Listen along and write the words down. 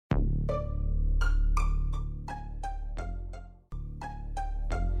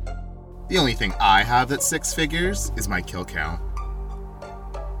The only thing I have that's 6 figures is my kill count.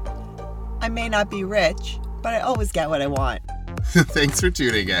 I may not be rich, but I always get what I want. Thanks for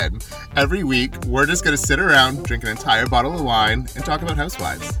tuning in. Every week, we're just going to sit around, drink an entire bottle of wine, and talk about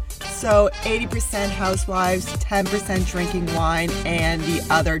Housewives. So 80% Housewives, 10% drinking wine, and the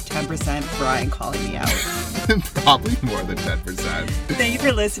other 10% Brian calling me out. Probably more than 10%. Thank you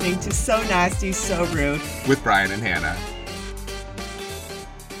for listening to So Nasty, So Rude with Brian and Hannah.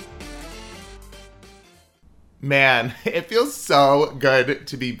 Man, it feels so good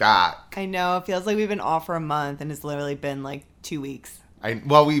to be back. I know. It feels like we've been off for a month, and it's literally been like 2 weeks.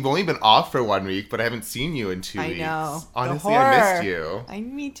 Well, we've only been off for 1 week, but I haven't seen you in 2 weeks. I know. Honestly, I missed you.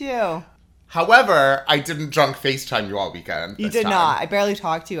 Me too. However, I didn't drunk FaceTime you all weekend. You did not. I barely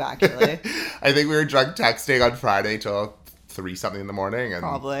talked to you, actually. I think we were drunk texting on Friday till 3-something in the morning. And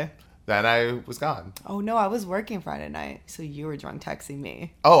probably. Then I was gone. Oh, no, I was working Friday night, so you were drunk texting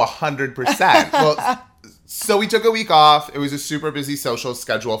me. Oh, 100%. Well, so we took a week off. It was a super busy social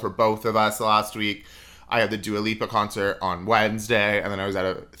schedule for both of us last week. I had the Dua Lipa concert on Wednesday, and then I was at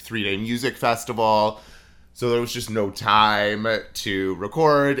a 3-day music festival. So there was just no time to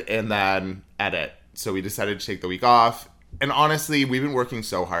record and then edit. So we decided to take the week off. And honestly, we've been working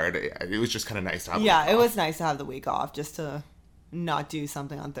so hard. It was just kind of nice to have a week off. Yeah, it was nice to have the week off just to not do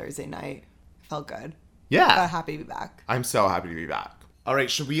something on Thursday night. Felt good. Yeah. But happy to be back. I'm so happy to be back. All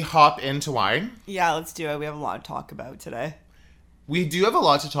right, should we hop into wine? Yeah, let's do it. We have a lot to talk about today. We do have a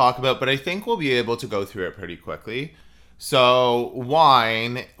lot to talk about, but I think we'll be able to go through it pretty quickly. So,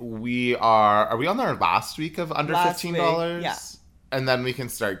 wine, are we on our last week of under $15? Week, yeah. And then we can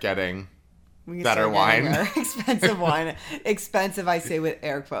start getting better wine. Expensive wine. Expensive, I say with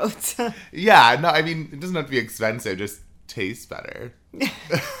air quotes. Yeah, no, I mean, it doesn't have to be expensive, just taste better.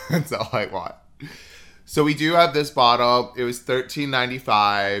 That's all I want. So we do have this bottle. It was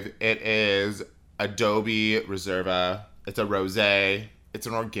 $13.95. It is Adobe Reserva. It's a rosé. It's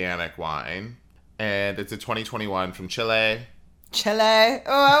an organic wine. And it's a 2021 from Chile. Chile?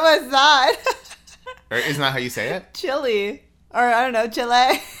 Oh, what was that? Or isn't that how you say it? Chile. Or I don't know,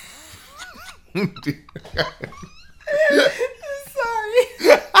 Chile.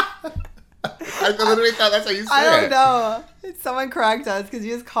 Sorry. I literally thought that's how you say it. I don't know. Someone correct us because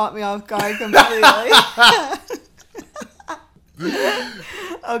you just caught me off guard completely.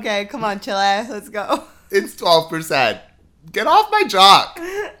 Okay, come on, Chile. Let's go. It's 12%. Get off my jock.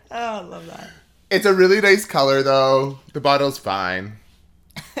 Oh, I love that. It's a really nice color, though. The bottle's fine.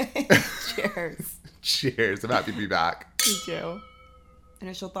 Cheers. Cheers. I'm happy to be back. Me too.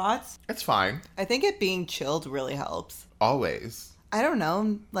 Initial thoughts? It's fine. I think it being chilled really helps. Always. I don't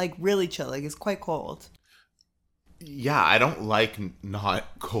know. Like, really chill. Like, it's quite cold. Yeah, I don't like not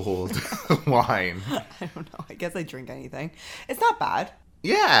cold wine. I don't know. I guess I drink anything. It's not bad.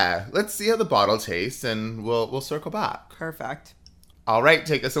 Yeah. Let's see how the bottle tastes, and we'll circle back. Perfect. All right.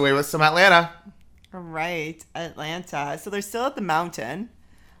 Take us away with some Atlanta. All right. Atlanta. So they're still at the mountain.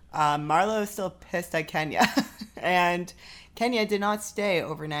 Marlo is still pissed at Kenya. And Kenya did not stay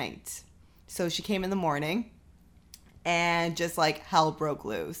overnight. So she came in the morning and just like hell broke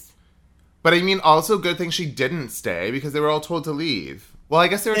loose. But I mean, also good thing she didn't stay because they were all told to leave. Well, I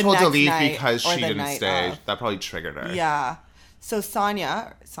guess they were told to leave because she didn't stay. That probably triggered her. Yeah. So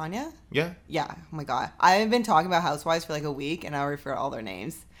Sonia? Yeah. Yeah. Oh my God. I've been talking about Housewives for like a week and I refer all their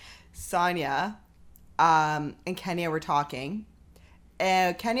names. Sonia and Kenya were talking.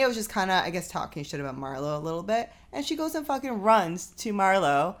 And Kenya was just kind of, I guess, talking shit about Marlo a little bit. And she goes and fucking runs to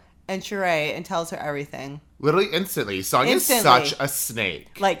Marlo and Sheree and tells her everything. Literally instantly. Sonia's such a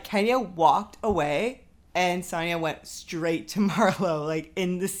snake. Like, Kenya walked away and Sonia went straight to Marlo, like,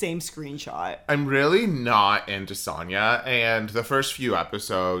 in the same screenshot. I'm really not into Sonia. And the first few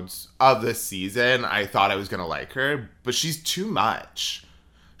episodes of this season, I thought I was going to like her. But she's too much.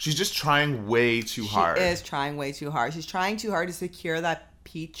 She's just trying way too hard. She is trying way too hard. She's trying too hard to secure that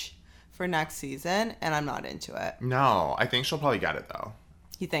peach for next season, and I'm not into it. No, I think she'll probably get it, though.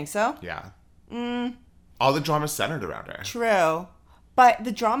 You think so? Yeah. All the drama's centered around her. True. But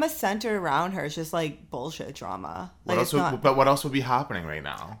the drama centered around her is just, like, bullshit drama. Like, but what else would be happening right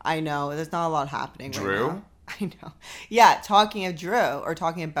now? I know. There's not a lot happening right now. Drew? I know. Yeah, talking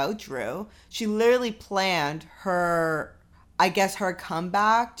about Drew, she literally planned her... I guess her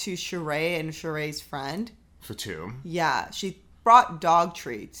comeback to Sheree and Sheree's friend. Fatum. Yeah, she brought dog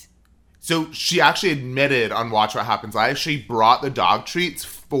treats. So she actually admitted on Watch What Happens Live, she brought the dog treats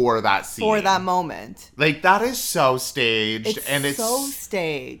for that scene. For that moment. Like, that is so staged. It's so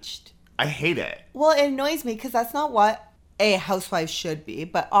staged. I hate it. Well, it annoys me because that's not what A, housewife should be,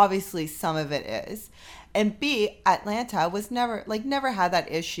 but obviously some of it is. And B, Atlanta was never had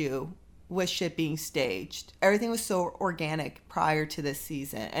that issue with shit being staged. Everything was so organic prior to this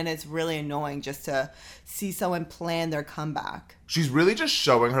season, and it's really annoying just to see someone plan their comeback. She's really just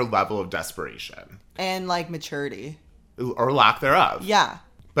showing her level of desperation. And, like, maturity. Or lack thereof. Yeah.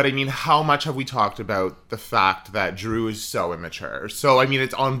 But, I mean, how much have we talked about the fact that Drew is so immature? So, I mean,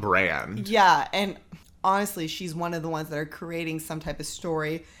 it's on brand. Yeah, and honestly, she's one of the ones that are creating some type of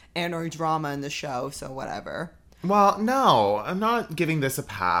story and or drama in the show, so whatever. Well, no, I'm not giving this a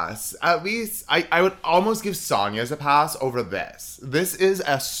pass. At least, I would almost give Sonja's a pass over this. This is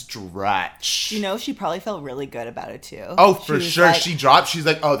a stretch. You know, she probably felt really good about it, too. Oh, for sure. Like, she dropped. She's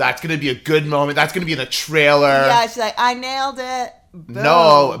like, oh, that's going to be a good moment. That's going to be in the trailer. Yeah, she's like, I nailed it. Boom.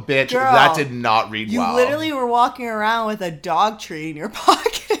 No, bitch, Girl, that did not read well. You literally were walking around with a dog treat in your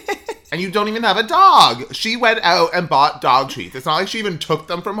pocket. And you don't even have a dog. She went out and bought dog treats. It's not like she even took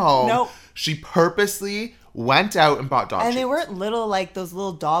them from home. Nope. She purposely went out and bought dog treats. And they weren't little, like, those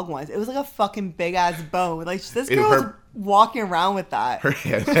little dog ones. It was like a fucking big-ass bone. Like, this girl was walking around with that. Her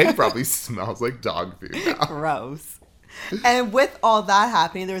handbag probably smells like dog food now. Gross. And with all that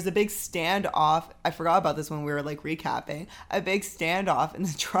happening, there was a big standoff. I forgot about this when we were, like, recapping. A big standoff in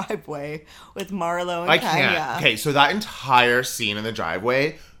the driveway with Marlo and Kenya. Can't. Okay, so that entire scene in the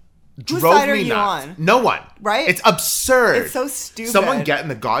driveway Whose drove side are me you nuts. on? No one. Right? It's absurd. It's so stupid. Someone get in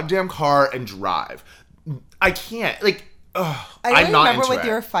the goddamn car and drive. I can't. Like, ugh, I don't not remember into what it.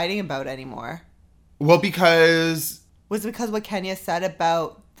 they were fighting about anymore. Well, because... Was it because what Kenya said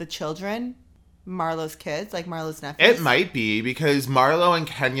about the children? Marlo's kids? Like Marlo's nephews? It might be, because Marlo and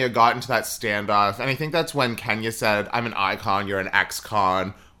Kenya got into that standoff, and I think that's when Kenya said, I'm an icon, you're an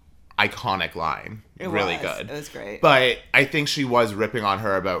ex-con. Iconic line. Really good. It was great. But I think she was ripping on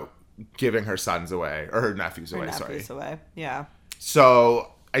her about giving her sons away, or her nephews away, Yeah.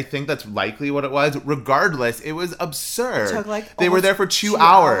 So I think that's likely what it was. Regardless, it was absurd. It took like they were there for 2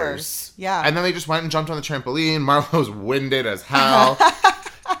 hours. Yeah. And then they just went and jumped on the trampoline. Marlo's winded as hell.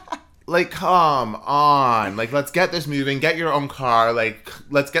 Like, come on. Like, let's get this moving. Get your own car. Like,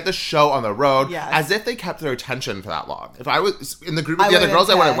 let's get the show on the road. Yes. As if they kept their attention for that long. If I was in the group with the other girls,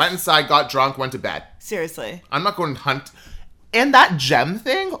 I would have went inside, got drunk, went to bed. Seriously. I'm not going to hunt. And that gem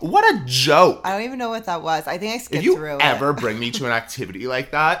thing, what a joke. I don't even know what that was. I think I skipped through it. through If you ever bring me to an activity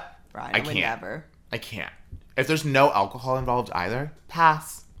like that, Brian, I would can't. Never. I can't. If there's no alcohol involved either,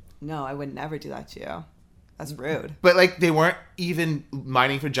 pass. No, I would never do that to you. That's rude. But, like, they weren't even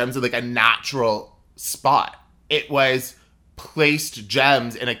mining for gems in, like, a natural spot. It was placed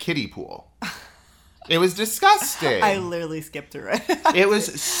gems in a kiddie pool. It was disgusting. I literally skipped through it. It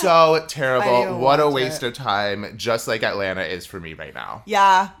was so terrible. What a waste of time, just like Atlanta is for me right now.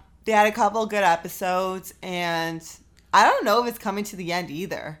 Yeah. They had a couple good episodes, and I don't know if it's coming to the end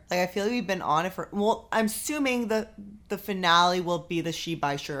either. Like, I feel like we've been on it for... Well, I'm assuming the finale will be the She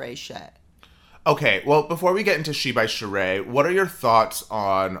by Sheree shit. Okay, well, before we get into She by Sheree, what are your thoughts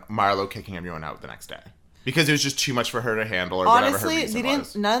on Marlo kicking everyone out the next day? Because it was just too much for her to handle, or whatever her reason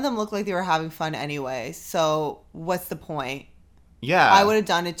was. None of them looked like they were having fun anyway, so what's the point? Yeah. I would have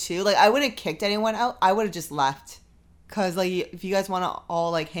done it too. Like, I wouldn't have kicked anyone out. I would have just left. Because, like, if you guys want to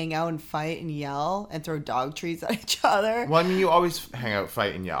all, like, hang out and fight and yell and throw dog treats at each other. Well, I mean, you always hang out,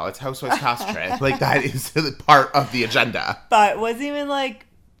 fight, and yell. It's Housewives Past Trip. Like, that is the part of the agenda. But it wasn't even, like...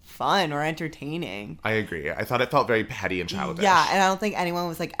 fun or entertaining. I agree. I thought it felt very petty and childish. Yeah, and I don't think anyone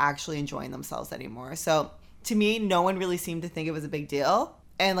was like actually enjoying themselves anymore. So to me, no one really seemed to think it was a big deal.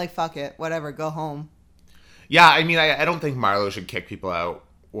 And like, fuck it, whatever, go home. Yeah, I mean, I don't think Marlo should kick people out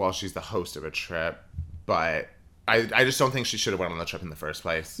while she's the host of a trip, but I just don't think she should have went on the trip in the first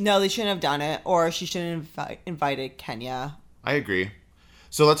place. No, they shouldn't have done it, or she shouldn't have invited Kenya. I agree.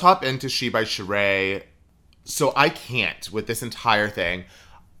 So let's hop into She by Sheree. So I can't with this entire thing.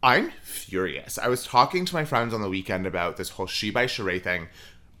 I'm furious. I was talking to my friends on the weekend about this whole She by Sheree thing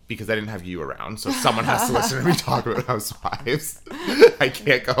because I didn't have you around. So someone has to listen to me talk about Housewives. I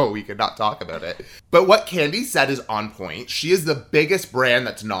can't go a week and not talk about it. But what Candy said is on point. She is the biggest brand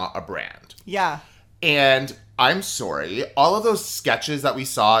that's not a brand. Yeah. And I'm sorry. All of those sketches that we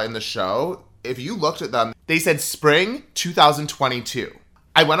saw in the show, if you looked at them, they said spring 2022.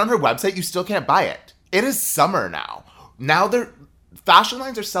 I went on her website. You still can't buy it. It is summer now. Now fashion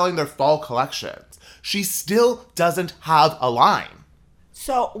lines are selling their fall collections. She still doesn't have a line.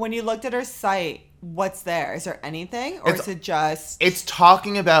 So when you looked at her site, what's there? Is there anything? Or is it just... It's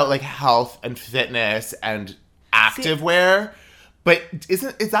talking about like health and fitness and activewear. But is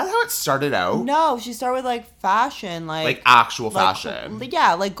that how it started out? No, she started with like fashion. Like actual fashion.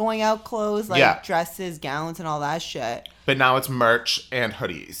 Yeah, like going out clothes, like dresses, gowns, and all that shit. But now it's merch and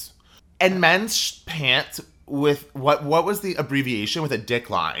hoodies. And men's pants with what was the abbreviation with a dick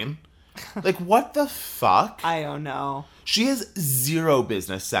line? Like, what the fuck? I don't know. She has zero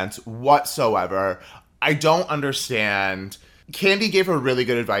business sense whatsoever. I don't understand. Candy gave her really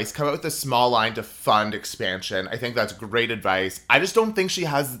good advice. Come out with a small line to fund expansion. I think that's great advice. I just don't think she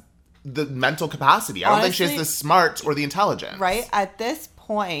has the mental capacity. I don't think she has the smarts or the intelligence. Right? At this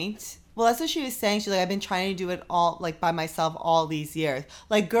point, well, that's what she was saying. She's like, I've been trying to do it all, like, by myself all these years.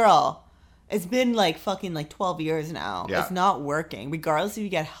 Like, girl, it's been, like, fucking, like, 12 years now. Yeah. It's not working. Regardless if you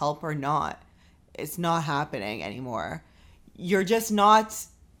get help or not, it's not happening anymore. You're just not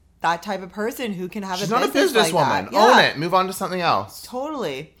that type of person who can have She's a business. She's not a businesswoman. Yeah. Own it. Move on to something else.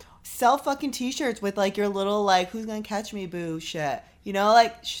 Totally. Sell fucking t-shirts with, like, your little, like, who's gonna catch me boo shit. You know,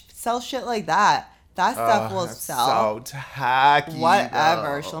 like, sell shit like that. That stuff will sell. So tacky.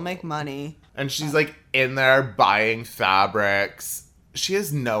 Whatever. Though. She'll make money. And she's, like, in there buying fabrics. She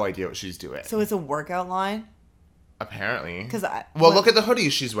has no idea what she's doing. So it's a workout line? Apparently. Look at the hoodie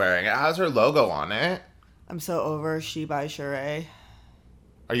she's wearing. It has her logo on it. I'm so over She by Sheree.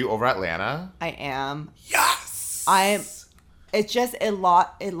 Are you over Atlanta? I am. Yes!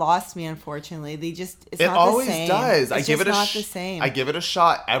 It lost me, unfortunately. It's not the same. It always does. It's not the same. I give it a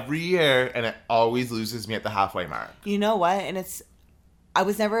shot every year, and it always loses me at the halfway mark. You know what? And I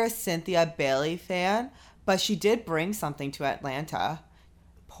was never a Cynthia Bailey fan, but she did bring something to Atlanta.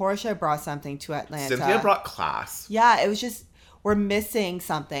 Portia brought something to Atlanta. Cynthia brought class. Yeah, it was just, we're missing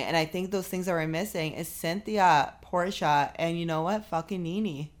something. And I think those things that we're missing is Cynthia, Portia, and you know what? Fucking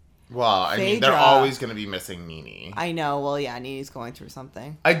Nene. Well, I mean, they're always going to be missing Nene. I know. Well, yeah, Nene's going through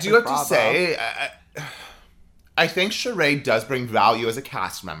something. I do have to say, I think Sheree does bring value as a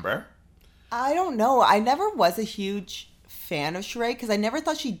cast member. I don't know. I never was a huge fan of Sheree because I never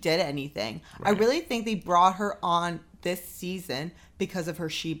thought she did anything. Right. I really think they brought her on this season because of her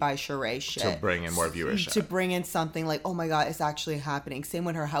She by Sheree shit. To bring in more viewership. To bring in something like, oh my God, it's actually happening. Same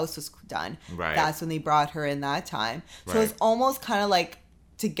when her house was done. Right. That's when they brought her in that time. So it's almost kind of like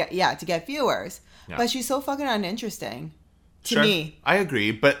to get viewers. Yeah. But she's so fucking uninteresting to me. I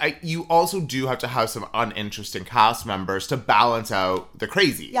agree. But you also do have to have some uninteresting cast members to balance out the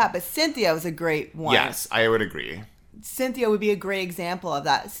crazy. Yeah, but Cynthia was a great one. Yes, I would agree. Cynthia would be a great example of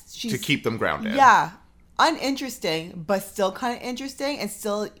that. To keep them grounded. Yeah. Uninteresting, but still kind of interesting and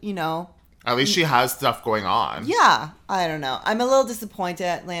still, you know. At least she has stuff going on. Yeah. I don't know. I'm a little disappointed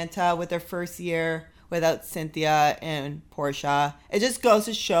at Atlanta with their first year without Cynthia and Portia. It just goes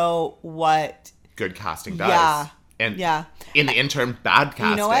to show what good casting does. Yeah. And in the interim, bad casting.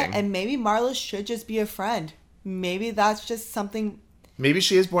 You know what? And maybe Marlo should just be a friend. Maybe that's just something. Maybe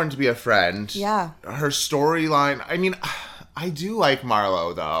she is born to be a friend. Yeah. Her storyline. I mean, I do like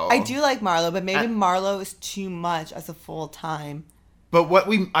Marlo, though. I do like Marlo, but maybe Marlo is too much as a full time. But what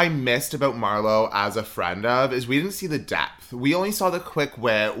I missed about Marlo as a friend of is we didn't see the depth. We only saw the quick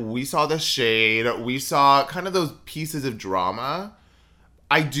wit. We saw the shade. We saw kind of those pieces of drama.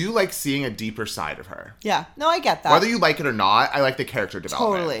 I do like seeing a deeper side of her. Yeah. No, I get that. Whether you like it or not, I like the character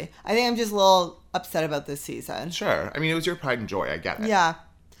development. Totally. I think I'm just a little upset about this season. Sure. I mean, it was your pride and joy. I get it. Yeah.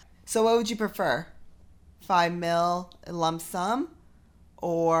 So what would you prefer? $5 million lump sum?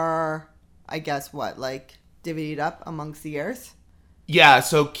 Or, I guess what, like, divvied up amongst the years? Yeah,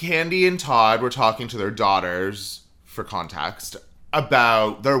 so Candy and Todd were talking to their daughters, for context,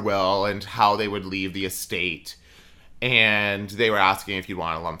 about their will and how they would leave the estate. And they were asking if you'd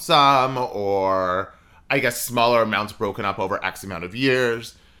want a lump sum or, I guess, smaller amounts broken up over X amount of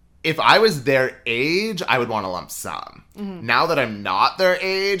years. If I was their age, I would want a lump sum. Mm-hmm. Now that I'm not their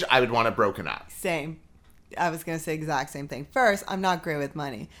age, I would want it broken up. Same. I was going to say exact same thing. First, I'm not great with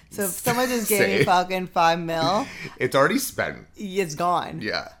money. So if someone just gave me fucking $5 million. It's already spent. It's gone.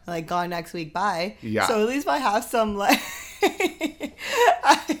 Yeah. Like, gone next week. Bye. Yeah. So at least if I have some, like...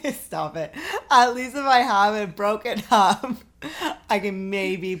 Stop it. At least if I have it broken up, I can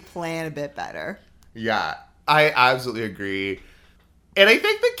maybe plan a bit better. Yeah. I absolutely agree. And I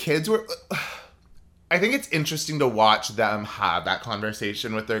think the kids were... I think it's interesting to watch them have that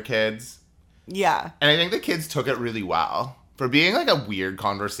conversation with their kids. Yeah. And I think the kids took it really well. For being like a weird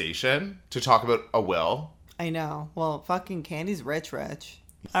conversation to talk about a will. I know. Well, fucking Candy's rich. All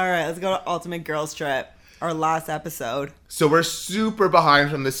right, let's go to Ultimate Girls Trip. Our last episode. So we're super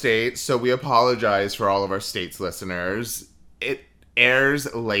behind from the States, so we apologize for all of our States listeners. It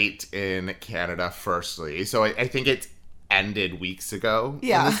airs late in Canada, firstly. So I think it ended weeks ago in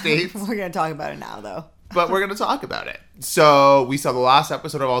the States. We're going to talk about it now, though. But we're going to talk about it. So we saw the last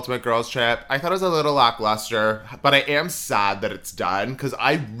episode of Ultimate Girls Trip. I thought it was a little lackluster, but I am sad that it's done because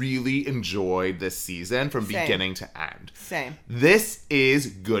I really enjoyed this season from beginning to end. Same. This is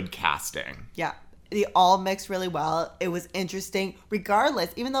good casting. Yeah. they all mixed really well. It was interesting.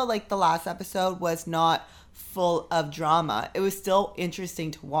 Regardless, even though like the last episode was not full of drama, it was still interesting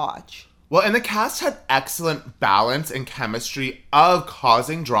to watch. Well, and the cast had excellent balance and chemistry of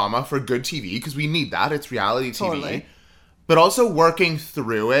causing drama for good TV, because we need that. It's reality TV. Totally. But also working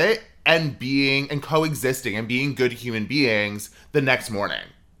through it and being and coexisting and being good human beings the next morning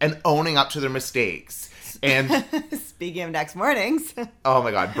and owning up to their mistakes. And speaking of next mornings. Oh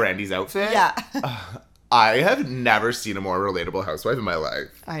my God, Brandy's outfit? Yeah. I have never seen a more relatable housewife in my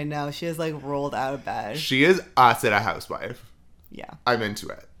life. I know. She is like rolled out of bed. She is us at a housewife. Yeah. I'm into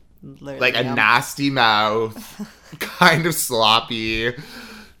it. Literally, like a nasty mouth, kind of sloppy,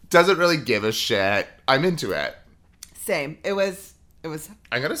 doesn't really give a shit. I'm into it. Same. It was.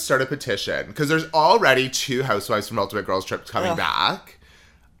 I'm gonna start a petition because there's already 2 housewives from Ultimate Girls Trip coming back.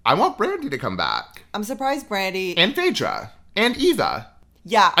 I want Brandy to come back. I'm surprised Brandy and Phaedra and Eva.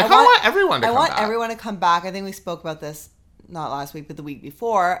 Yeah, I kind of want everyone to come back. I want everyone to come back. I think we spoke about this not last week, but the week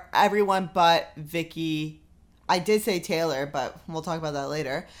before. Everyone but Vicky. I did say Taylor, but we'll talk about that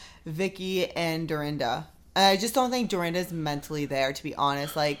later. Vicky and Dorinda. And I just don't think Dorinda's mentally there, to be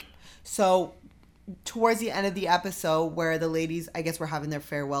honest. Like, so towards the end of the episode where the ladies, I guess, were having their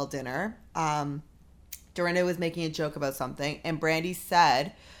farewell dinner, Dorinda was making a joke about something, and Brandy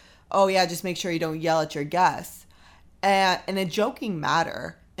said, "Oh yeah, just make sure you don't yell at your guests." And in a joking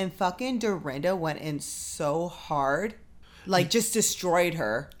matter, and fucking Dorinda went in so hard, like just destroyed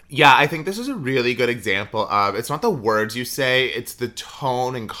her. Yeah, I think this is a really good example of, it's not the words you say, it's the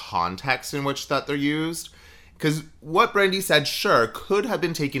tone and context in which that they're used. Because what Brandy said, sure, could have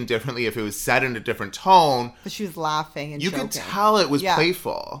been taken differently if it was said in a different tone. But she was laughing and you joking. could tell it was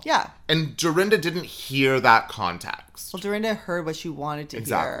playful. Yeah. And Dorinda didn't hear that context. Well, Dorinda heard what she wanted to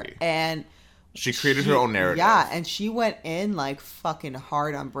hear. And she created her own narrative. Yeah, and she went in like fucking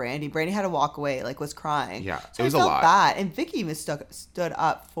hard on Brandy. Brandy had to walk away, like was crying. Yeah, so it was I felt a lot. bad. And Vicky even stood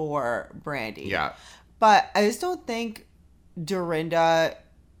up for Brandy. Yeah. But I just don't think Dorinda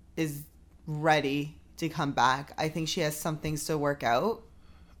is ready to come back. I think she has some things to work out.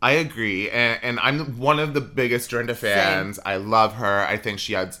 I agree. And I'm one of the biggest Dorinda fans. Same. I love her. I think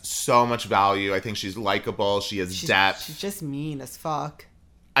she adds so much value. I think she's likable. She has depth. She's just mean as fuck.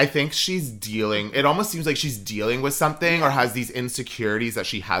 I think it almost seems like she's dealing with something or has these insecurities that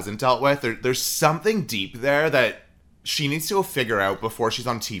she hasn't dealt with. There's something deep there that she needs to figure out before she's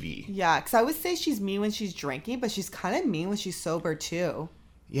on TV. Yeah, because I would say she's mean when she's drinking, but she's kind of mean when she's sober too.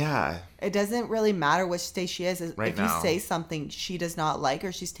 Yeah. It doesn't really matter which state she is. Right if now. you say something she does not like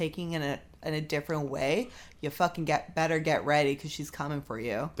or she's taking in a different way, you fucking better get ready because she's coming for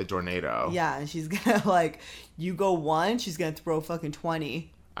you. The tornado. Yeah, and she's gonna like, you go 1, she's gonna throw fucking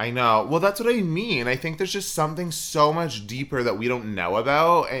 20. I know. Well, that's what I mean. I think there's just something so much deeper that we don't know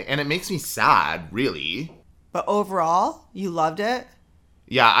about, and it makes me sad, really. But overall, you loved it?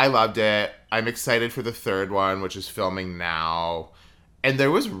 Yeah, I loved it. I'm excited for the 3rd one, which is filming now. And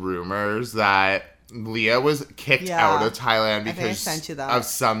there was rumors that Leah was kicked out of Thailand because of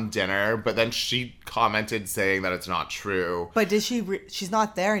some dinner, but then she commented saying that it's not true. But did she's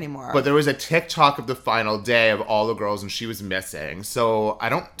not there anymore. But there was a TikTok of the final day of all the girls and she was missing. So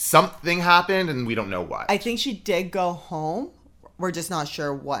something happened and we don't know what. I think she did go home. We're just not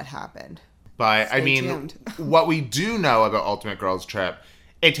sure what happened. But Stay tuned. What we do know about Ultimate Girls Trip,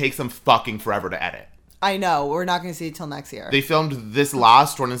 it takes them fucking forever to edit. I know. We're not going to see it till next year. They filmed this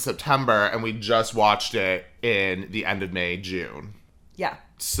last one in September, and we just watched it in the end of May, June. Yeah.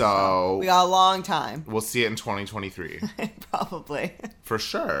 So we got a long time. We'll see it in 2023. Probably. For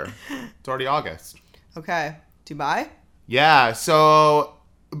sure. It's already August. Okay. Dubai? Yeah. So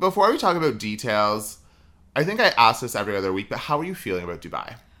before we talk about details, I think I ask this every other week, but how are you feeling about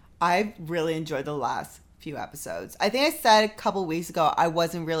Dubai? I really enjoyed the last few episodes. I think I said a couple weeks ago I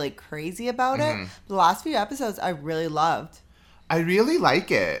wasn't really crazy about it. The last few episodes I really loved. I really like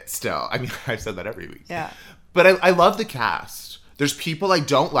it still. I mean, I've said that every week. Yeah. But I love the cast. There's people I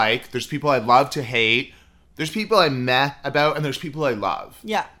don't like. There's people I love to hate. There's people I'm meh about, and there's people I love.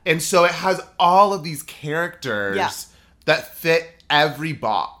 Yeah. And so it has all of these characters that fit every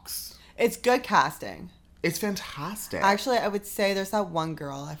box. It's good casting. It's fantastic. Actually, I would say there's that one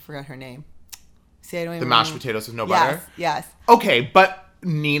girl. I forgot her name. See, I don't even The mashed potatoes with no butter? butter? Yes. Okay, but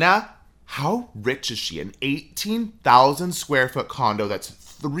Nina, how rich is she? An 18,000 square foot condo that's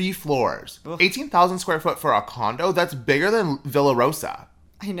 3 floors. 18,000 square foot for a condo? That's bigger than Villa Rosa.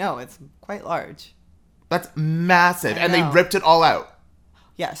 I know. It's quite large. That's massive. And they ripped it all out.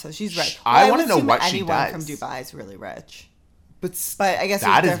 Yeah, so she's rich. I want to know what she anyone does. from Dubai is really rich. But I guess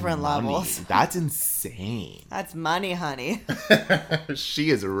that there's is different money. levels. That's insane. That's money, honey.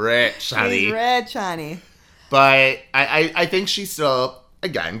 She is rich, honey. She's rich, honey. But I think she still,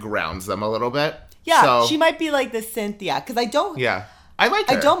 again, grounds them a little bit. Yeah, so, she might be like the Cynthia, because I don't... Yeah, I like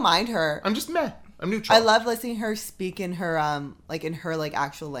her. I don't mind her. I'm just meh. I'm neutral. I love listening to her speak in her,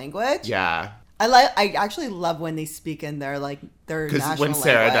 actual language. Yeah. I actually love when they speak in their national language. Because when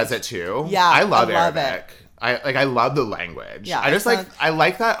Sarah does it too. Yeah, I love it. I love the language. Yeah, I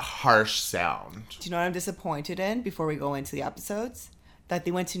like that harsh sound. Do you know what I'm disappointed in before we go into the episodes? That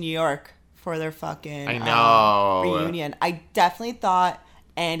they went to New York for their fucking reunion. I definitely thought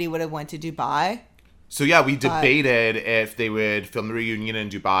Andy would have went to Dubai. So yeah, we debated if they would film the reunion in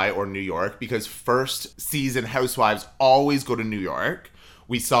Dubai or New York, because first season Housewives always go to New York.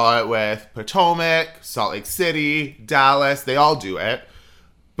 We saw it with Potomac, Salt Lake City, Dallas. They all do it.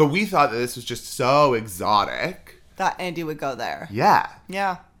 But we thought that this was just so exotic. That Andy would go there. Yeah.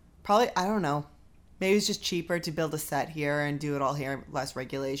 Yeah. Probably, I don't know. Maybe it's just cheaper to build a set here and do it all here. Less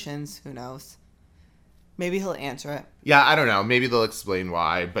regulations. Who knows? Maybe he'll answer it. Yeah, I don't know. Maybe they'll explain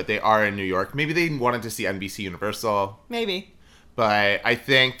why. But they are in New York. Maybe they wanted to see NBC Universal. Maybe. But I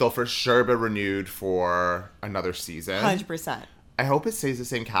think they'll for sure be renewed for another season. 100%. I hope it stays the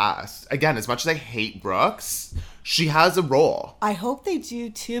same cast. Again, as much as I hate Brooks, she has a role. I hope they do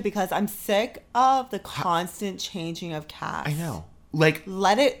too, because I'm sick of the constant changing of cast. I know.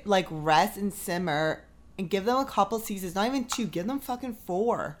 Let it rest and simmer and give them a couple seasons, not even 2, give them fucking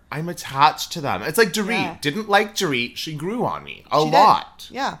 4. I'm attached to them. It's like Dorit. Yeah. Didn't like Dorit. She grew on me a lot.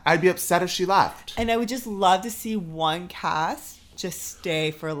 Did. Yeah. I'd be upset if she left. And I would just love to see one cast just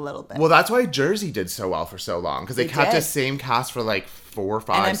stay for a little bit. Well, that's why Jersey did so well for so long, because they kept the same cast for 4,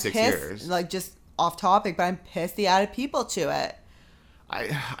 5, 6 years. Just off topic, but I'm pissed they added people to it.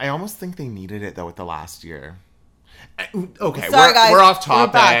 I almost think they needed it though with the last year. Okay, sorry, guys. We're off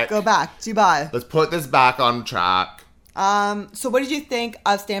topic. Go back. Dubai. Let's put this back on track. So what did you think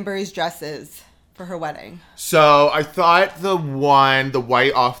of Stanbury's dresses for her wedding? So I thought the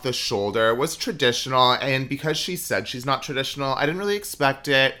white off the shoulder, was traditional, and because she said she's not traditional, I didn't really expect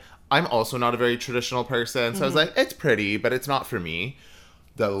it. I'm also not a very traditional person, so I was like, it's pretty, but it's not for me.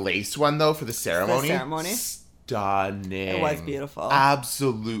 The lace one, though, for the ceremony. Stunning. It was beautiful.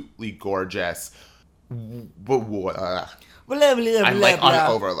 Absolutely gorgeous. I'm I'm on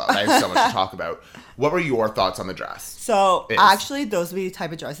overload. I have so much to talk about. What were your thoughts on the dress? So, actually, those would be the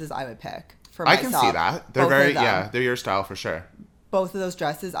type of dresses I would pick for myself. I can see that. They're they're your style for sure. Both of those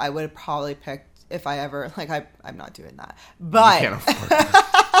dresses I would have probably picked if I ever, I'm not doing that. But you can't afford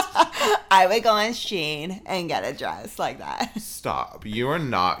that. I would go on Shein and get a dress like that. Stop. You are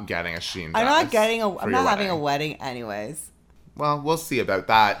not getting a Shein dress. I'm not having a wedding anyways. Well, we'll see about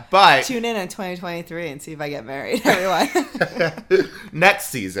that. But tune in 2023 and see if I get married, everyone. Next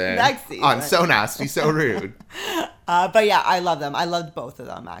season. On So Nasty, So Rude. But yeah, I love them. I loved both of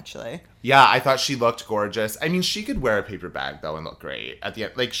them, actually. Yeah, I thought she looked gorgeous. I mean, she could wear a paper bag, though, and look great at the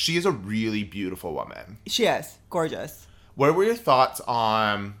end. She is a really beautiful woman. She is. Gorgeous. What were your thoughts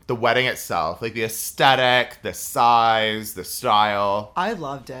on the wedding itself? The aesthetic, the size, the style? I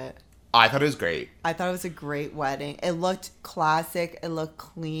loved it. I thought it was great. I thought it was a great wedding. It looked classic. It looked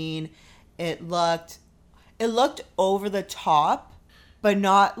clean. It looked over the top, but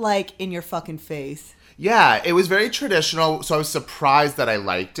not in your fucking face. Yeah, it was very traditional, so I was surprised that I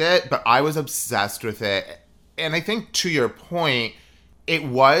liked it, but I was obsessed with it. And I think, to your point, it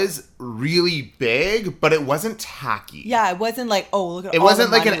was really big, but it wasn't tacky. Yeah, it wasn't look at all the money. It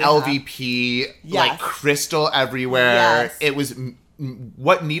wasn't an LVP, crystal everywhere. Yes. It was...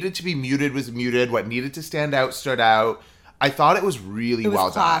 What needed to be muted was muted. What needed to stand out stood out. I thought it was really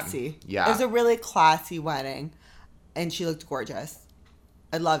well classy. Done. Yeah. It was a really classy wedding. And she looked gorgeous.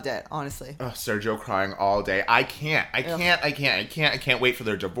 I loved it, honestly. Sergio crying all day. I can't wait for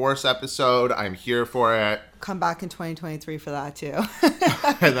their divorce episode. I'm here for it. Come back in 2023 for that, too.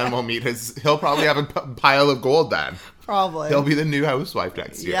 And then we'll meet he'll probably have a pile of gold then. Probably. He'll be the new housewife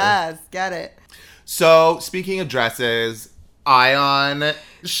next year. Yes, get it. So, speaking of dresses... Ayan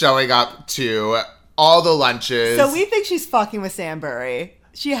showing up to all the lunches. So we think she's fucking with Stanbury.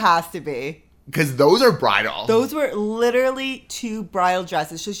 She has to be. Because those are bridal. Those were literally 2 bridal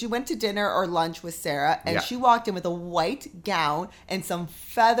dresses. So she went to dinner or lunch with Sarah, and she walked in with a white gown and some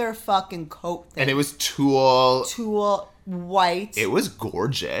feather fucking coat thing. And it was tulle. White. It was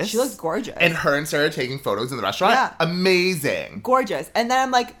gorgeous. She looked gorgeous. And her and Sarah taking photos in the restaurant. Yeah. Amazing. Gorgeous. And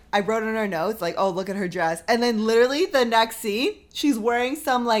then I wrote in her notes, oh, look at her dress. And then literally the next scene, she's wearing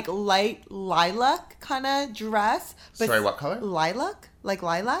some light lilac kind of dress. But sorry, what color? Lilac? Like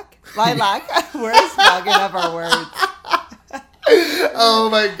lilac? Lilac. We're smogging up our words. Oh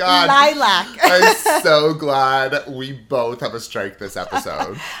my God. Lilac. I'm so glad we both have a strike this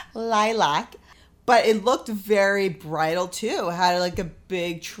episode. Lilac. But it looked very bridal too. It had like a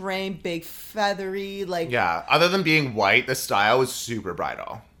big train, big feathery, like... Yeah, other than being white, the style was super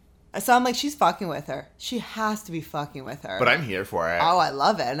bridal. So I'm like, she's fucking with her. She has to be fucking with her. But I'm here for it. Oh, I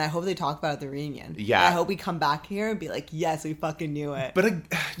love it. And I hope they talk about it at the reunion. Yeah. And I hope we come back here and be like, yes, we fucking knew it. But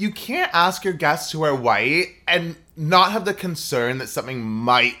you can't ask your guests to wear white and not have the concern that something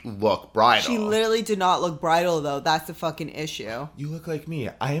might look bridal. She literally did not look bridal, though. That's the fucking issue. You look like me.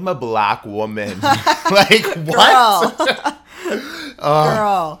 I am a black woman. Like, what?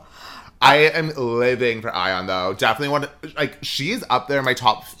 Girl. I am living for Ayan, though. Definitely want to, like, she's up there in my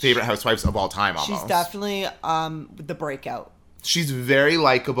top favorite housewives of all time, almost. She's definitely the breakout. She's very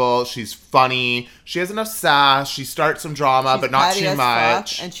likable. She's funny. She has enough sass. She starts some drama, but not too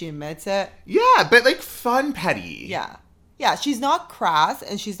much. And she admits it. Yeah, but like fun petty. Yeah. Yeah, she's not crass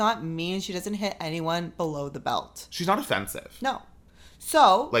and she's not mean. She doesn't hit anyone below the belt. She's not offensive. No.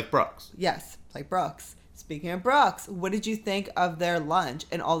 So. Like Brooks. Yes, like Brooks. Speaking of Brooks, what did you think of their lunch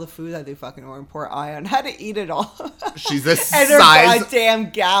and all the food that they fucking ordered? Poor Ayan had to eat it all. She's the and her goddamn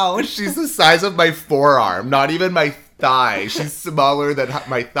gown. She's the size of my forearm, not even my thigh. She's smaller than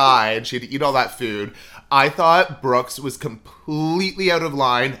my thigh, and she had to eat all that food. I thought Brooks was completely out of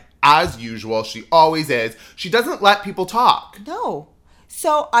line, as usual. She always is. She doesn't let people talk. No.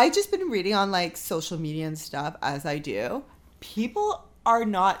 So I just been reading on like social media and stuff, as I do. People are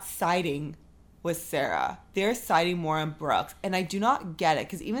not siding with Sarah. They're siding more on Brooks. And I do not get it.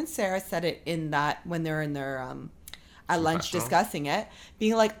 Because even Sarah said it in that, when they were in their, at lunch discussing it,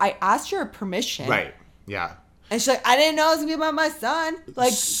 being like, I asked your permission. Right. Yeah. And she's like, I didn't know it was going to be about my son.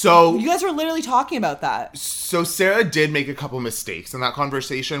 Like, so you guys were literally talking about that. So Sarah did make a couple mistakes in that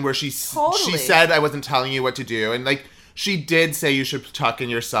conversation where she Totally. said, I wasn't telling you what to do. And like, she did say you should tuck in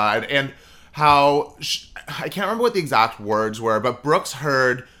your side. And how, I can't remember what the exact words were, but Brooks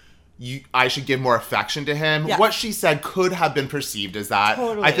heard, I should give more affection to him. Yeah. What she said could have been perceived as that.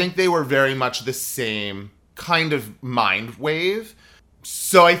 Totally. I think they were very much the same kind of mind wave.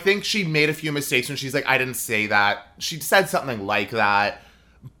 So I think she made a few mistakes when she's like, I didn't say that. She said something like that.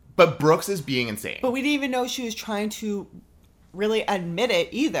 But Brooks is being insane. But we didn't even know she was trying to really admit it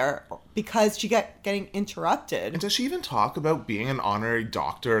either because she kept getting interrupted. And does she even talk about being an honorary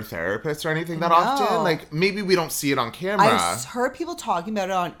doctor or therapist or anything that often? Like, maybe we don't see it on camera. I've heard people talking about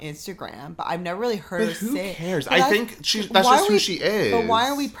it on Instagram, but I've never really heard her say it. Who cares? I think that's just who she is. But why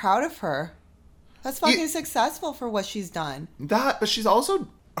are we proud of her? That's fucking successful for what she's done. But she's also,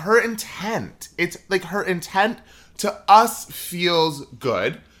 her intent. It's like her intent to us feels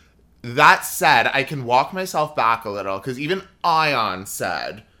good. That said, I can walk myself back a little because even Ayan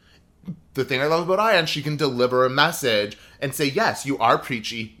said, the thing I love about Ayan, she can deliver a message and say, yes, you are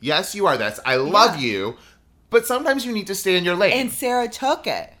preachy. Yes, you are this. I love you. But sometimes you need to stay in your lane. And Sarah took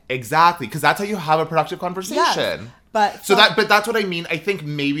it. Exactly. Because that's how you have a productive conversation. Yes, but that's what I mean. I think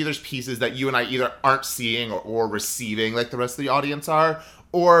maybe there's pieces that you and I either aren't seeing or receiving like the rest of the audience are,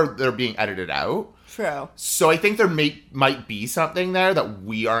 or they're being edited out. True. So I think there might be something there that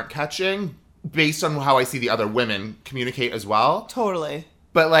we aren't catching based on how I see the other women communicate as well. Totally.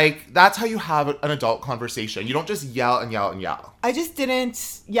 But like, that's how you have an adult conversation. You don't just yell and yell and yell. I just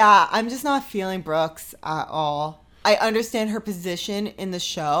didn't, I'm just not feeling Brooks at all. I understand her position in the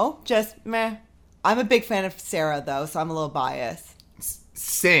show. Just meh. I'm a big fan of Sarah though, so I'm a little biased.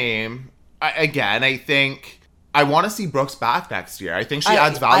 Same. I think I want to see Brooks back next year. I think she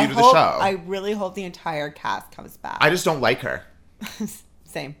adds value to the show. I really hope the entire cast comes back. I just don't like her.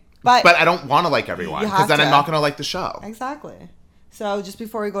 Same. But I don't want to like everyone because then I'm not going to like the show. Exactly. So just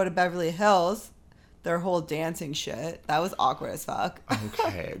before we go to Beverly Hills, their whole dancing shit, that was awkward as fuck.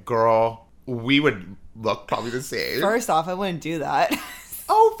 Okay, girl, we would look probably the same. First off, I wouldn't do that.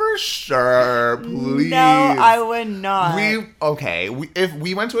 Oh, for sure. Please. No, I would not. If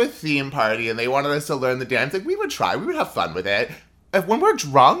we went to a theme party and they wanted us to learn the dance, like, we would try. We would have fun with it. When we're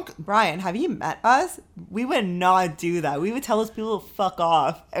drunk... Brian, have you met us? We would not do that. We would tell those people to fuck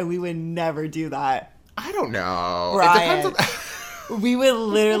off, and we would never do that. I don't know. Brian, it depends on... we would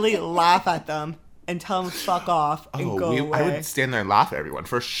literally laugh at them and tell them to fuck off and go away. I would stand there and laugh at everyone,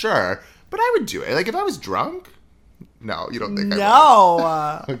 for sure. But I would do it. Like, if I was drunk... No, you don't think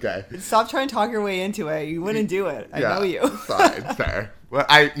I would. Okay. Stop trying to talk your way into it. You wouldn't do it. I know you. Fine, fair. Well,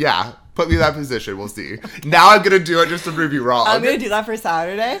 put me in that position. We'll see. Now I'm going to do it just to prove you wrong. I'm going to do that for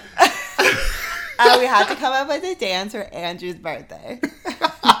Saturday. We have to come up with a dance for Andrew's birthday.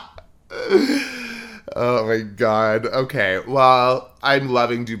 Oh my God. Okay. Well, I'm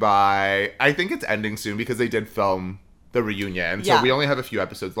loving Dubai. I think it's ending soon because they did film the reunion. Yeah. So we only have a few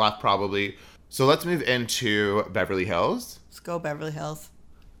episodes left, probably. So let's move into Beverly Hills. Let's go Beverly Hills.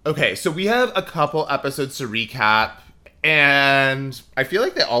 Okay, so we have a couple episodes to recap. And I feel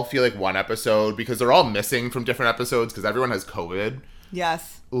like they all feel like one episode because they're all missing from different episodes because everyone has COVID.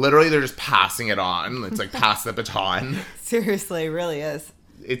 Yes. Literally, they're just passing it on. It's like pass the baton. Seriously, it really is.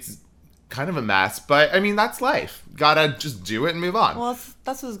 It's kind of a mess, but I mean, that's life. Gotta just do it and move on. Well,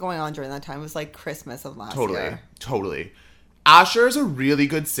 that's what was going on during that time. It was like Christmas of last year. Totally. Asher is a really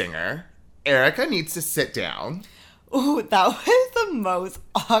good singer. Erika needs to sit down. Ooh, that was the most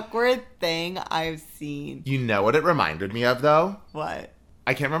awkward thing I've seen. You know what it reminded me of, though? What?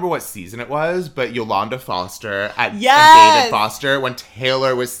 I can't remember what season it was, but Yolanda Foster and Yes! David Foster when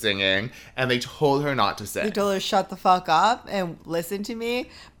Taylor was singing, and they told her not to sing. They told her shut the fuck up and listen to me.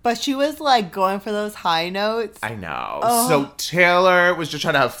 But she was like going for those high notes. I know. Oh. So Taylor was just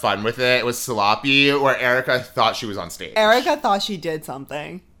trying to have fun with it. It was sloppy, where Erika thought she was on stage. Erika thought she did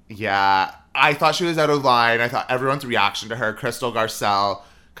something. Yeah. I thought she was out of line. I thought everyone's reaction to her, Crystal Garcelle,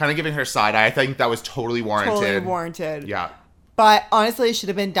 kind of giving her side eye. I think that was totally warranted. Totally warranted. Yeah. But honestly, it should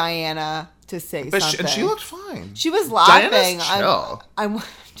have been Diana to say something. And she looked fine. She was laughing. Diana's chill. I'm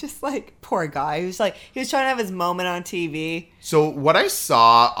just like, poor guy. He was trying to have his moment on TV. So what I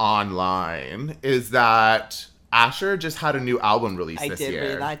saw online is that Asher just had a new album released this year. I did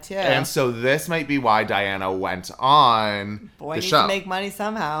read that too. And so this might be why Diana went on Boy the needs show. to make money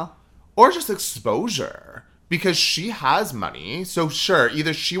somehow. Or just exposure. Because she has money. So sure,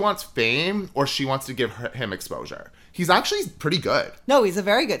 either she wants fame or she wants to give him exposure. He's actually pretty good. No, he's a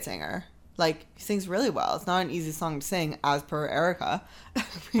very good singer. Like, he sings really well. It's not an easy song to sing, as per Erika.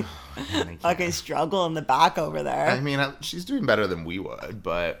 Okay, struggle in the back over there. I mean, she's doing better than we would,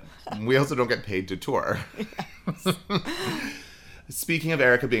 but we also don't get paid to tour. Yes. Speaking of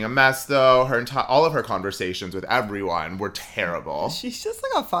Erika being a mess, though, all of her conversations with everyone were terrible. She's just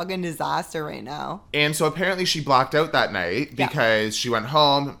like a fucking disaster right now. And so apparently she blacked out that night because she went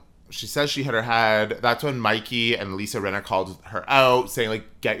home. She says she hit her head. That's when Mikey and Lisa Rinna called her out, saying,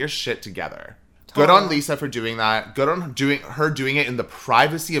 like, get your shit together. Totally. Good on Lisa for doing that. Good on her doing it in the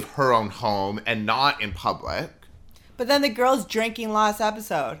privacy of her own home and not in public. But then the girl's drinking last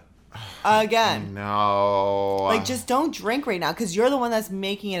episode. Again. No. Like, just don't drink right now because you're the one that's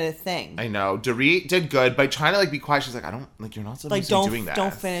making it a thing. I know. Dorit did good by trying to, like, be quiet. She's like, you're not supposed to be doing that.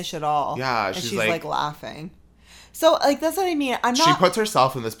 Don't finish at all. Yeah. And she's like laughing. So, like, that's what I mean. She puts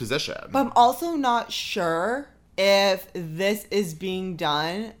herself in this position. But I'm also not sure if this is being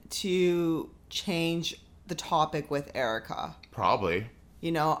done to change the topic with Erika. Probably.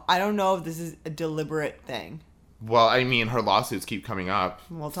 You know, I don't know if this is a deliberate thing. Well, I mean, her lawsuits keep coming up.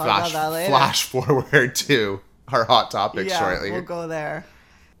 We'll talk about that later. Flash forward to our hot topic shortly. We'll go there.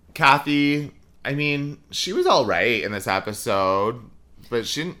 Kathy, I mean, she was all right in this episode, but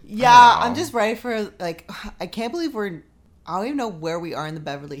she didn't... Yeah, I'm just ready for, like, I can't believe I don't even know where we are in the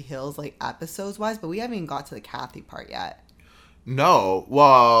Beverly Hills, like, episodes-wise, but we haven't even got to the Kathy part yet. No.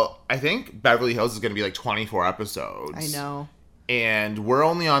 Well, I think Beverly Hills is going to be, like, 24 episodes. I know. And we're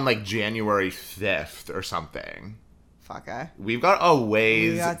only on, like, January 5th or something. Fuck, eh? We've got a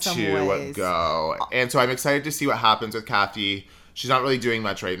ways to go. And so I'm excited to see what happens with Kathy. She's not really doing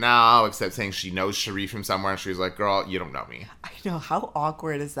much right now, except saying she knows Sheree from somewhere. And she's like, girl, you don't know me. I know. How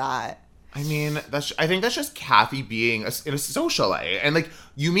awkward is that? I mean, I think that's just Kathy being in a socialite. And, like,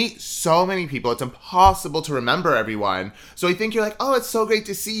 you meet so many people, it's impossible to remember everyone. So I think you're like, oh, it's so great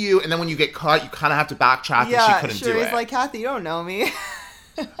to see you. And then when you get caught, you kind of have to backtrack and she couldn't do it. Sheree's like, Kathy, you don't know me.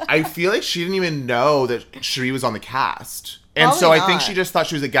 I feel like she didn't even know that Sheree was on the cast. And Probably so I not. think she just thought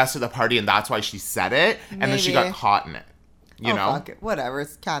she was a guest at the party and that's why she said it. And then she got caught in it. You know? Fuck it. Whatever.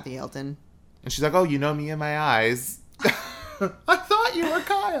 It's Kathy Hilton. And she's like, oh, you know me in my eyes. I thought you were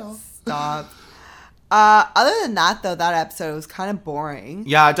Kyle. Stop. Other than that, though, that episode was kind of boring.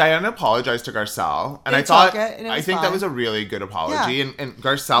 Yeah, Diana apologized to Garcelle. And I think that was a really good apology. Yeah. And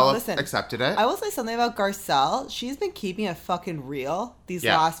Garcelle accepted it. I will say something about Garcelle. She's been keeping it fucking real these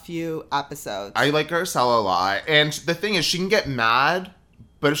last few episodes. I like Garcelle a lot. And the thing is, she can get mad,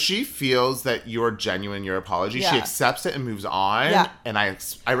 but if she feels that you're genuine in your apology, she accepts it and moves on. Yeah. And I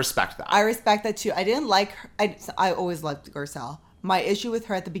respect that. I respect that, too. I didn't like her. I always loved Garcelle. My issue with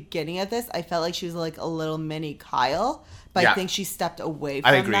her at the beginning of this, I felt like she was like a little mini Kyle, but I think she stepped away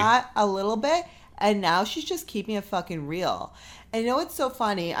from that a little bit, and now she's just keeping it fucking real. And you know what's so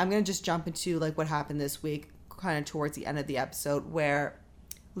funny? I'm going to just jump into like what happened this week, kind of towards the end of the episode, where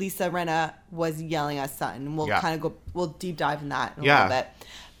Lisa Rinna was yelling at Sutton. We'll deep dive in that in a little bit.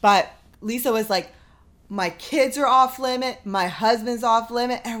 But Lisa was like, my kids are off limit, my husband's off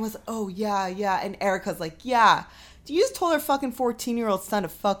limit, and I was, oh, yeah. And Erika's like, yeah. You just told her fucking 14-year-old son to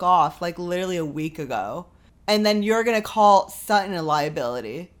fuck off, like, literally a week ago. And then you're going to call Sutton a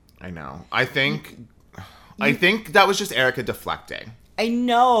liability. I know. I think that was just Erika deflecting. I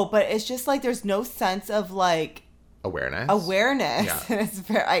know, but it's just like there's no sense of, like... Awareness. Yeah.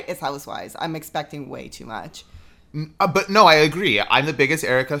 It's Housewives. I'm expecting way too much. But no, I agree. I'm the biggest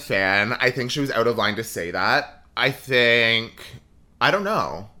Erika fan. I think she was out of line to say that. I don't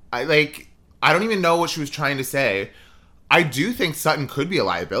know. I don't even know what she was trying to say. I do think Sutton could be a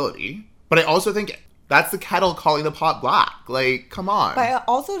liability, but I also think that's the kettle calling the pot black. Like, come on. But I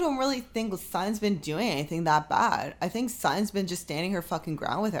also don't really think Sutton's been doing anything that bad. I think Sutton's been just standing her fucking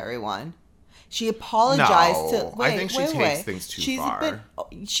ground with everyone. She apologized I think she takes things too far.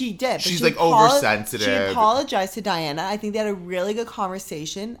 She did. She's like oversensitive. She apologized to Diana. I think they had a really good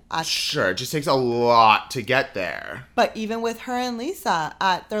conversation. Sure, it just takes a lot to get there. But even with her and Lisa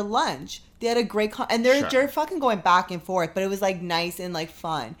at their lunch, they had a great and they're fucking going back and forth, but it was like nice and like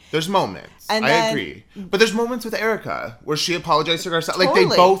fun. There's moments. I agree. But there's moments with Erika where she apologized to herself.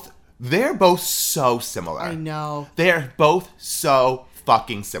 Totally. Like they're both so similar. I know. They're both so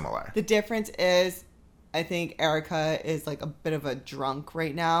fucking similar. The difference is, I think Erika is like a bit of a drunk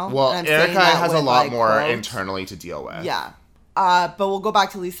right now. Well, Erika has a lot more internally to deal with. Yeah. But we'll go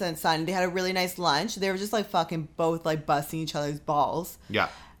back to Lisa and Sutton. They had a really nice lunch. They were just like fucking both like busting each other's balls. Yeah.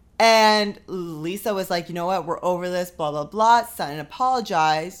 And Lisa was like, you know what? We're over this, blah, blah, blah. Sutton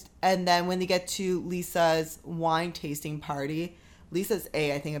apologized. And then when they get to Lisa's wine tasting party, Lisa's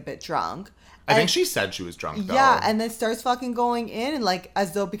I think, a bit drunk. I think she said she was drunk, though. Yeah, and then starts fucking going in and like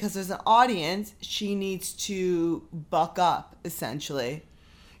as though because there's an audience, she needs to buck up, essentially.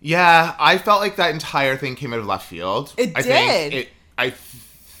 Yeah, I felt like that entire thing came out of left field. It did. I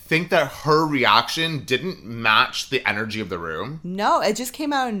think that her reaction didn't match the energy of the room. No, it just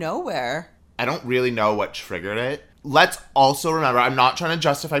came out of nowhere. I don't really know what triggered it. Let's also remember, I'm not trying to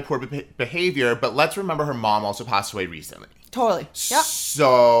justify poor behavior, but let's remember her mom also passed away recently. Totally. Yeah.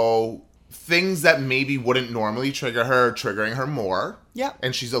 So things that maybe wouldn't normally trigger her, triggering her more. Yeah.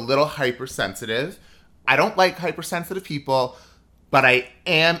 And she's a little hypersensitive. I don't like hypersensitive people, but I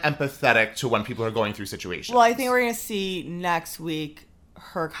am empathetic to when people are going through situations. Well, I think we're going to see next week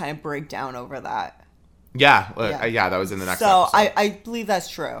her kind of break down over that. Yeah, that was in the next episode. So I believe that's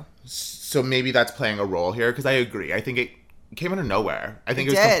true. So maybe that's playing a role here, because I agree. I think it came out of nowhere. I think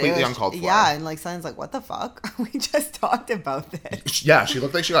it was completely uncalled for. Yeah, and like Sutton's like, what the fuck? We just talked about this. Yeah, she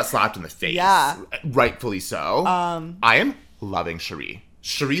looked like she got slapped in the face. Yeah. Rightfully so. I am loving Sheree.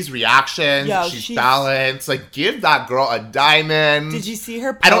 Sheree's reaction, she's balanced. Like, give that girl a diamond. Did you see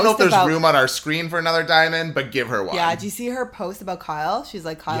her post I don't know if there's room on our screen for another diamond, but give her one. Yeah, did you see her post about Kyle? She's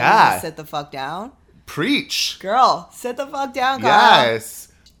like, Kyle, needs to sit the fuck down. Preach. Girl, sit the fuck down, Kyle. Yes.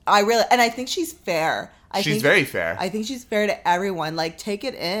 I think she's fair. She's very fair. I think she's fair to everyone. Like, take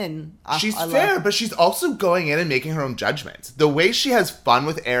it in. She's fair, but she's also going in and making her own judgments. The way she has fun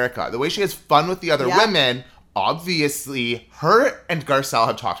with Erika, the way she has fun with the other women, obviously, her and Garcelle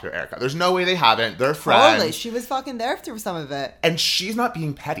have talked to Erika. There's no way they haven't. They're friends. Totally. She was fucking there for some of it. And she's not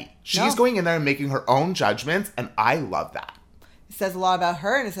being petty. She's going in there and making her own judgments, and I love that. It says a lot about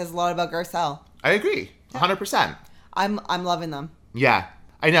her, and it says a lot about Garcelle. I agree. 100%. I'm loving them. Yeah.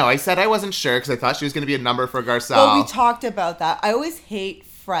 I know. I said I wasn't sure because I thought she was going to be a number for Garcelle. Well, we talked about that. I always hate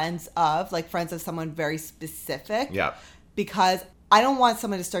friends of someone very specific. Yeah. Because I don't want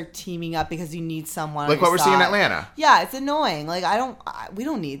someone to start teaming up because you need someone. Like what we're seeing in Atlanta. Yeah, it's annoying. Like, we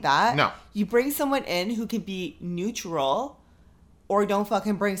don't need that. No. You bring someone in who can be neutral, or don't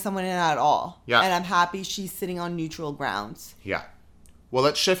fucking bring someone in at all. Yeah. And I'm happy she's sitting on neutral grounds. Yeah. Well,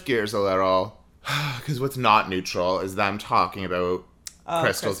 let's shift gears a little. Because what's not neutral is them talking about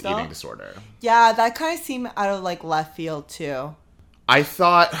Crystal's eating disorder. Yeah, that kind of seemed out of like left field too. I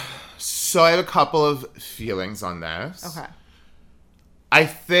thought, so I have a couple of feelings on this. Okay. I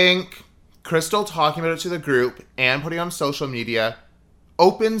think Crystal talking about it to the group and putting it on social media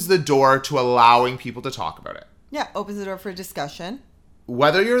opens the door to allowing people to talk about it. Yeah, opens the door for discussion.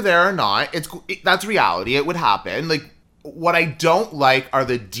 Whether you're there or not, that's reality. It would happen. Like, what I don't like are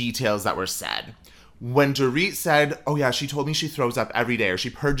the details that were said. When Dorit said, oh yeah, she told me she throws up every day or she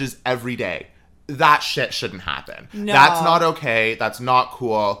purges every day. That shit shouldn't happen. No. That's not okay. That's not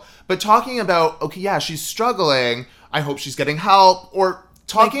cool. But talking about, okay, yeah, she's struggling. I hope she's getting help. Or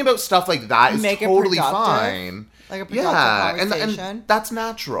talking about stuff like that is totally fine. Like a productive conversation. And that's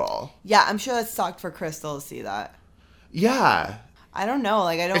natural. Yeah, I'm sure that sucked for Crystal to see that. Yeah. I don't know.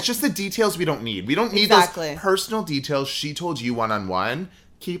 Like, I don't. It's just the details we don't need. We don't need those personal details she told you one-on-one.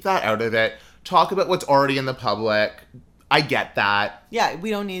 Keep that out of it. Talk about what's already in the public. I get that. Yeah, we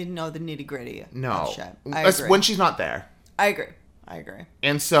don't need to know the nitty gritty. No. Shit. I agree. When she's not there. I agree.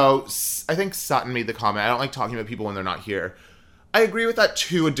 And so I think Sutton made the comment, I don't like talking about people when they're not here. I agree with that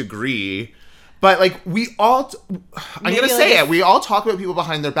to a degree. But, like, we all, I'm going to say it, we all talk about people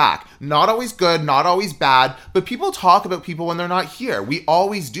behind their back. Not always good, not always bad, but people talk about people when they're not here. We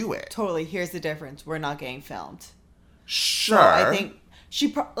always do it. Totally. Here's the difference. We're not getting filmed. Sure. So I think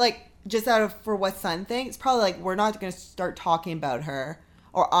she, just out of, for what Sun thinks, it's probably like, we're not going to start talking about her,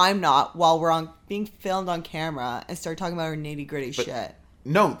 or I'm not, while we're being filmed on camera, and start talking about her nitty gritty shit.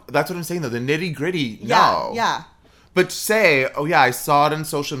 No, that's what I'm saying, though. The nitty gritty, no. Yeah. But say, oh yeah, I saw it on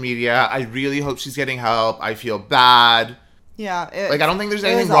social media. I really hope she's getting help. I feel bad. Yeah. I don't think there's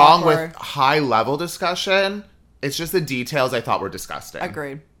anything wrong with high level discussion. It's just the details I thought were disgusting.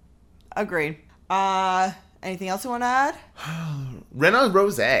 Agreed. Anything else you want to add? Rinna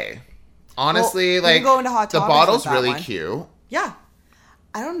Rosé. Honestly, we can go into hot the topics bottle's with that really one. cute. Yeah.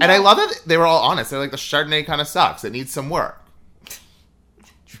 I don't know. And I love that they were all honest. They're like, the Chardonnay kind of sucks. It needs some work.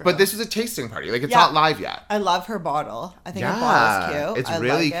 True. But this was a tasting party. It's not live yet. I love her bottle. I think her bottle's cute. It's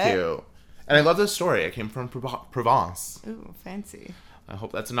really cute. And I love the story. It came from Provence. Ooh, fancy. I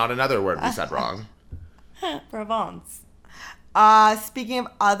hope that's not another word we said wrong. Provence. Speaking of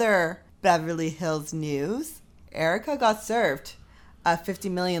other Beverly Hills news, Erika got served a $50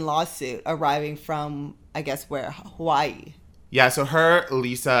 million lawsuit arriving from, I guess, where? Hawaii. Yeah, so her,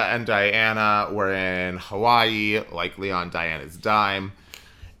 Lisa, and Diana were in Hawaii, likely on Diana's dime.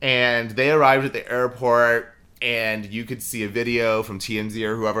 And they arrived at the airport, and you could see a video from TMZ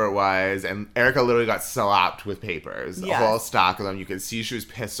or whoever it was, and Erika literally got slapped with papers. Yes. A whole stack of them. You could see she was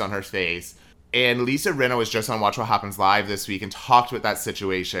pissed on her face. And Lisa Rinna was just on Watch What Happens Live this week and talked about that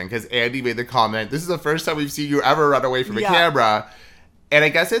situation, because Andy made the comment, this is the first time we've seen you ever run away from a camera. And I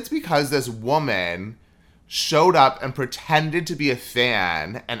guess it's because this woman showed up and pretended to be a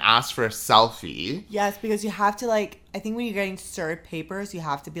fan and asked for a selfie. Yes, because you have to, I think when you're getting served papers, you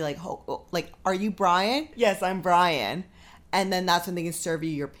have to be are you Brian? Yes, I'm Brian. And then that's when they can serve you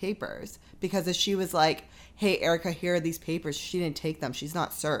your papers. Because if she was like, hey, Erika, here are these papers, she didn't take them, she's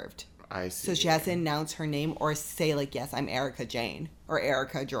not served. I see. So she has to announce her name or say, yes, I'm Erika Jane or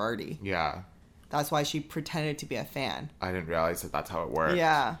Erika Girardi. Yeah. That's why she pretended to be a fan. I didn't realize that that's how it worked.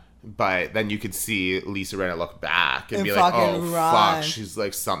 Yeah. But then you could see Lisa Rinna look back and be like, oh, run. fuck. She's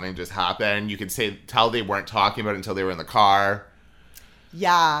like, something just happened. You could tell they weren't talking about it until they were in the car.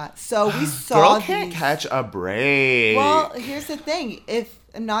 Yeah. So we saw Girl can't catch a break. Well, here's the thing.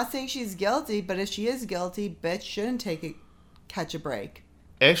 I'm not saying she's guilty, but if she is guilty, bitch shouldn't catch a break.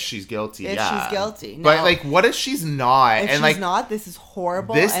 If she's guilty, If she's guilty. Now, but, what if she's not? If she's not, this is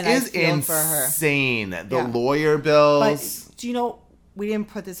horrible. This and is I feel insane. For her. The lawyer bills. But do you know, we didn't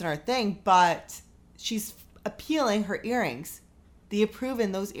put this in our thing, but she's appealing her earrings. The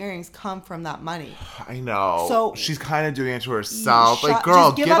approving those earrings come from that money. I know. So she's kind of doing it to herself.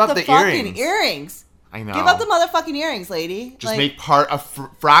 Girl, just give up the fucking earrings. I know. Give up the motherfucking earrings, lady. Just make a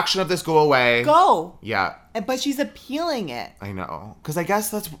fraction of this go away. Go. Yeah. But she's appealing it. I know. Because I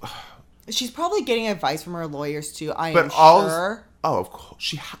guess that's... She's probably getting advice from her lawyers, too. I am sure. Oh, of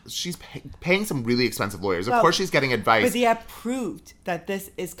course. She's paying some really expensive lawyers. Of course she's getting advice. But they have proved that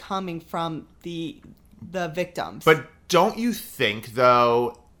this is coming from the victims. But don't you think,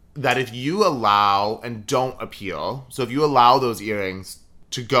 though, that if you allow and don't appeal, so if you allow those earrings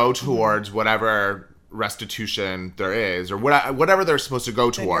to go towards whatever restitution there is, or whatever they're supposed to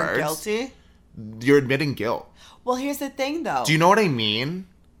go towards, you're guilty? You're admitting guilt. Well, here's the thing, though. Do you know what I mean?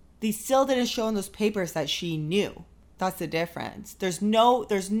 They still didn't show in those papers that she knew. That's the difference. There's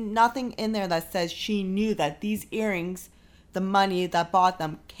nothing in there that says she knew that these earrings, the money that bought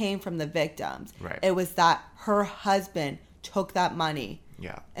them, came from the victims. Right. It was that her husband took that money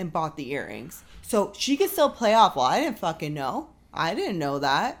and bought the earrings. So she could still play off, well, I didn't fucking know. I didn't know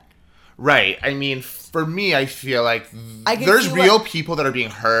that. Right. I mean, for me, I feel like there's real people that are being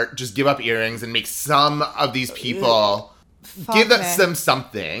hurt. Just give up earrings and make some of these people give them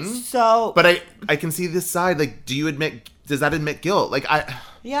something. So, but I can see this side. Does that admit guilt?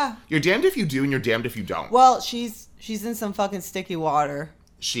 Yeah. You're damned if you do and you're damned if you don't. Well, she's in some fucking sticky water.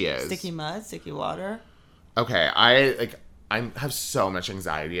 She is. Sticky mud, sticky water. Okay, I have so much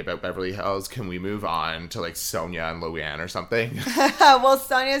anxiety about Beverly Hills. Can we move on to Sonja and Luann or something? Well,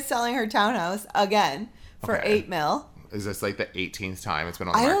 Sonja's selling her townhouse again for $8 million. Is this the 18th time it's been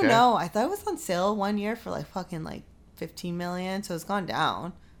on the market? I don't know. I thought it was on sale one year for fucking $15 million, so it's gone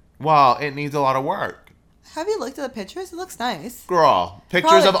down. Well, it needs a lot of work. Have you looked at the pictures? It looks nice. Girl,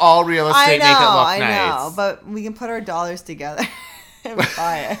 pictures of all real estate make it look nice. I know, but we can put our dollars together and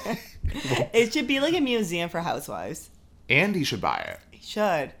buy it. It should be like a museum for housewives. And he should buy it. He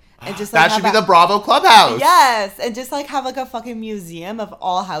should. And just like that should be the Bravo Clubhouse. Yes. And just like have like a fucking museum of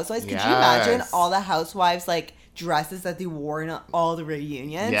all housewives. Could you imagine all the housewives like dresses that they wore in all the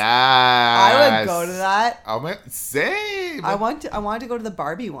reunions? Yes. I would go to that. Oh my, same. I wanted to go to the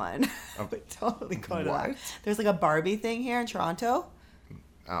Barbie one. I would totally go to that. What? There's like a Barbie thing here in Toronto.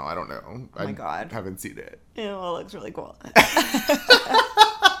 Oh, I don't know. Oh my God. I haven't seen it. Yeah, well, it looks really cool.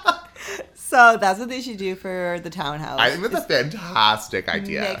 So that's what they should do for the townhouse. I think that's a fantastic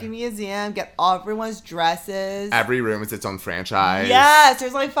idea. Make a museum, get all everyone's dresses. Every room is its own franchise. Yes,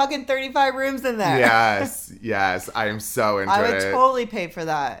 there's like fucking 35 rooms in there. Yes. I am so into it. I would totally pay for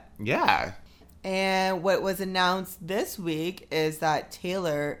that. Yeah. And what was announced this week is that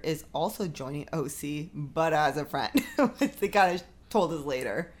Taylor is also joining OC, but as a friend. They kind of told us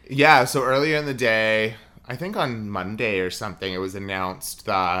later. Yeah, so earlier in the day, I think on Monday or something, it was announced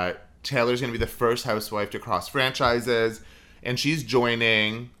that Taylor's going to be the first housewife to cross franchises, and she's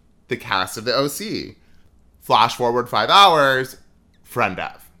joining the cast of the OC. Flash forward 5 hours, friend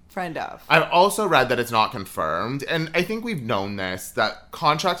of. I've also read that it's not confirmed, and I think we've known this, that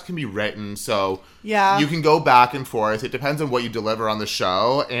contracts can be written, so you can go back and forth. It depends on what you deliver on the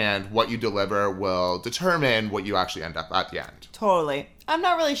show, and what you deliver will determine what you actually end up at the end. Totally. I'm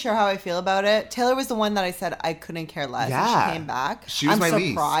not really sure how I feel about it. Taylor was the one that I said I couldn't care less. Yeah. She came back. She was my least. I'm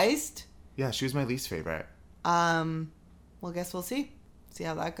surprised. Yeah, she was my least favorite. Well, guess we'll see. See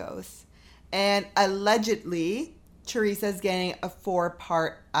how that goes. And allegedly, Teresa's getting a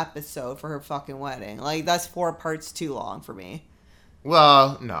 4-part episode for her fucking wedding. Like, that's 4 parts too long for me.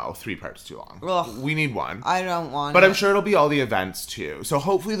 Well, no, 3 parts too long. Ugh. We need 1. I don't want But it. I'm sure it'll be all the events, too. So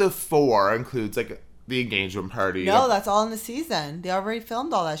hopefully the 4 includes, like, the engagement party. No, that's all in the season. They already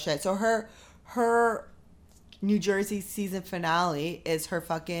filmed all that shit. So her New Jersey season finale is her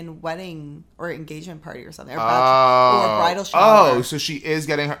fucking wedding or engagement party or something. Or bridal shower. Oh, so she is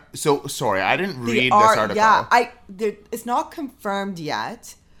getting her... So, sorry, I didn't read this article. Yeah, it's not confirmed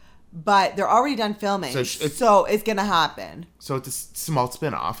yet, but they're already done filming. So it's going to happen. So it's a small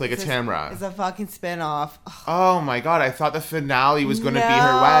spin-off, like a Tamra. It's a fucking spin-off. Oh my God, I thought the finale was going to be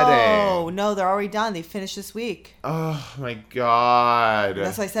her wedding. No, they're already done. They finished this week. Oh my God.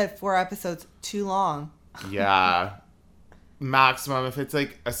 That's why I said 4 episodes too long. Yeah. Maximum, if it's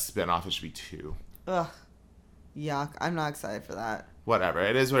like a spin-off, it should be 2. Ugh. Yuck. I'm not excited for that. Whatever.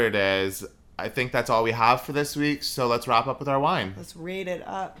 It is what it is. I think that's all we have for this week, so let's wrap up with our wine. Let's rate it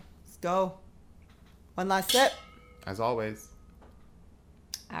up. Let's go. One last sip. As always.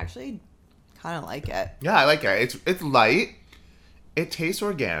 I actually kind of like it. Yeah, I like it. It's light. It tastes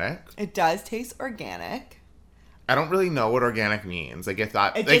organic. It does taste organic. I don't really know what organic means. Like, if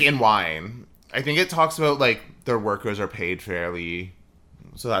that... like, in wine... I think it talks about, like, their workers are paid fairly,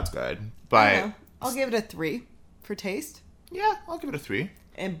 so that's good. But I'll give it a 3 for taste. Yeah, I'll give it a 3.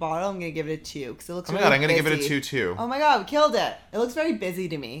 In bottle, I'm going to give it a 2 because it looks really busy. Oh my God, I'm going to give it a 2 too. Oh my God, we killed it. It looks very busy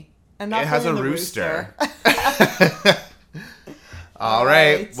to me. It has a rooster. All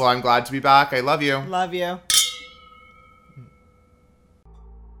right. Well, I'm glad to be back. I love you. Love you.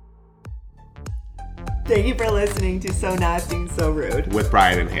 Thank you for listening to So Nasty and So Rude with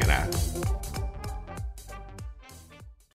Brian and Hannah.